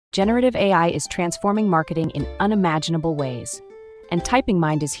Generative AI is transforming marketing in unimaginable ways, and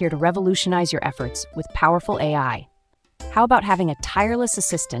TypingMind is here to revolutionize your efforts with powerful AI. How about having a tireless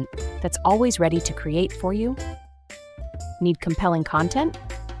assistant that's always ready to create for you? Need compelling content?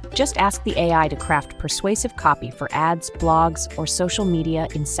 Just ask the AI to craft persuasive copy for ads, blogs, or social media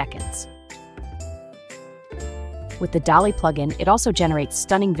in seconds. With the DALL-E plugin, it also generates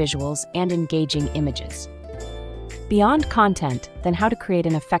stunning visuals and engaging images. Beyond content, then how to create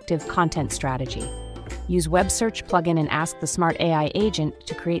an effective content strategy. Use Web Search plugin and ask the smart AI agent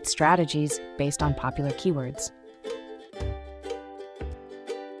to create strategies based on popular keywords.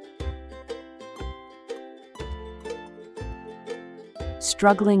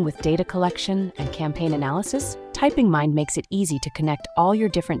 Struggling with data collection and campaign analysis? TypingMind makes it easy to connect all your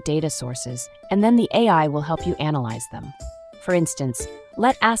different data sources, and then the AI will help you analyze them. For instance,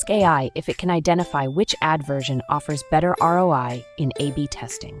 let Ask AI if it can identify which ad version offers better ROI in A/B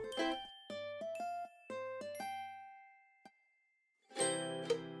testing.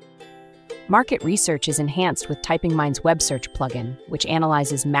 Market research is enhanced with TypingMind's Web Search plugin, which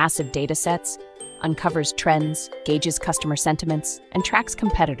analyzes massive data sets, uncovers trends, gauges customer sentiments, and tracks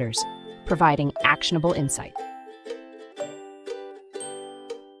competitors, providing actionable insight.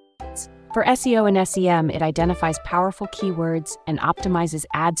 For SEO and SEM, it identifies powerful keywords and optimizes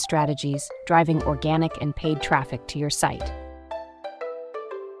ad strategies, driving organic and paid traffic to your site.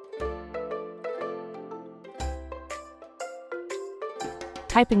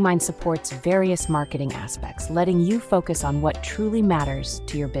 TypingMind supports various marketing aspects, letting you focus on what truly matters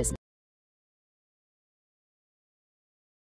to your business.